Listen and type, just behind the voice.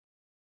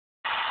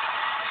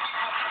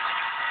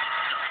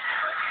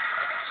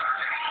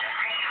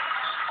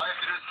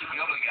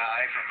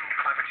guy from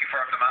climbing too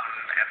far up the mountain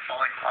and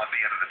falling off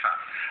the end of the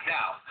top.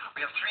 Now,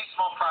 we have 3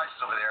 small prizes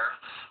over there.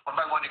 One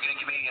by one, you're going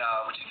to give me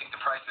what you think the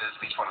price is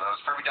of each one of those.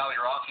 For every dollar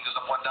you're off, he goes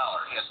up $1.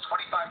 He has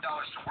 $25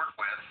 to work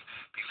with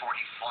before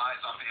he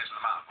flies off the edge of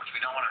the mountain, which we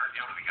don't want to hurt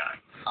the elderly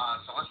guy.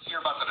 So let's hear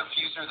about the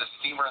diffuser, the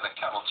steamer, and the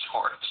kettle,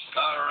 George.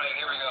 All right,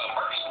 here we go.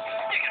 First,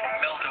 you can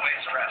melt away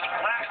stress,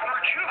 relax, and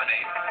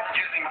rejuvenate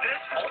using this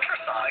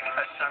ultrasonic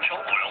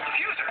essential oil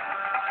diffuser.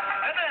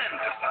 And then,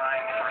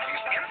 designed for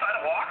use inside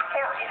a wok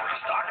or over a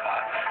stock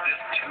pot,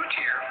 this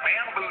 2-tier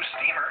bamboo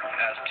steamer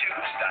has 2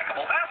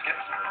 stackable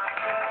baskets.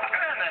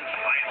 And then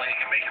finally, you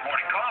can make your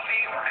morning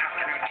coffee or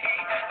afternoon tea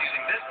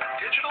using this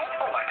digital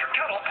electric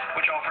kettle,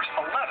 which offers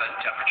 11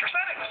 temperature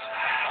settings.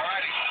 All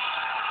righty.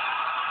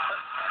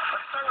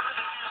 Let's start with the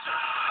diffuser.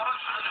 How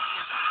much for the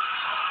diffuser?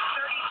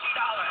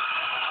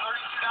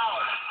 $32.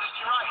 Is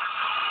he right?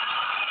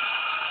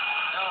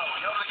 No,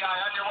 the elderly guy,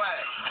 on your way.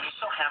 And he's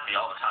so happy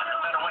all the time, no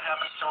matter what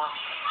happens to him.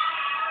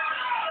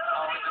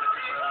 Always in a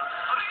good mood.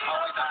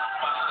 Always has a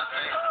smile on his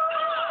face.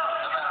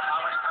 No matter how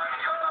many times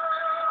he goes up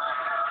there, he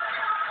smiles.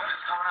 What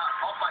is going on?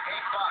 Off by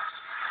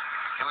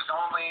 $8. It was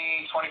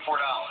only $24.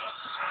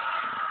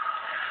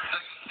 The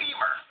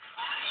steamer.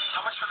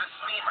 How much for the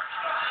steamer?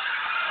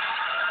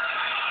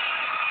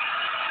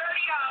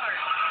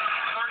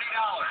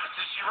 $30.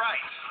 Is she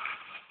right?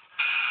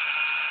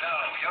 No,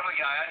 the other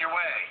guy, on your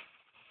way.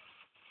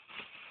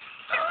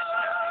 No.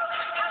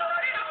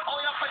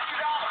 Only up by $2.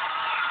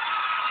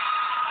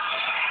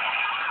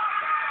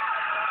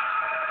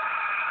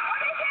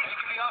 You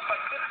can be off by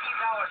 $15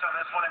 on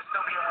this one and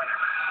still be a winner.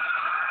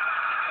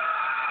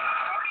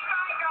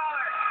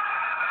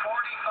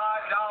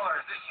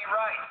 $45. Is she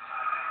right?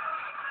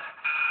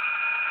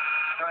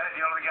 Go ahead,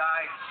 the other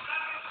guy.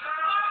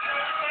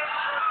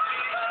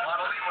 A lot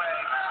of leeway.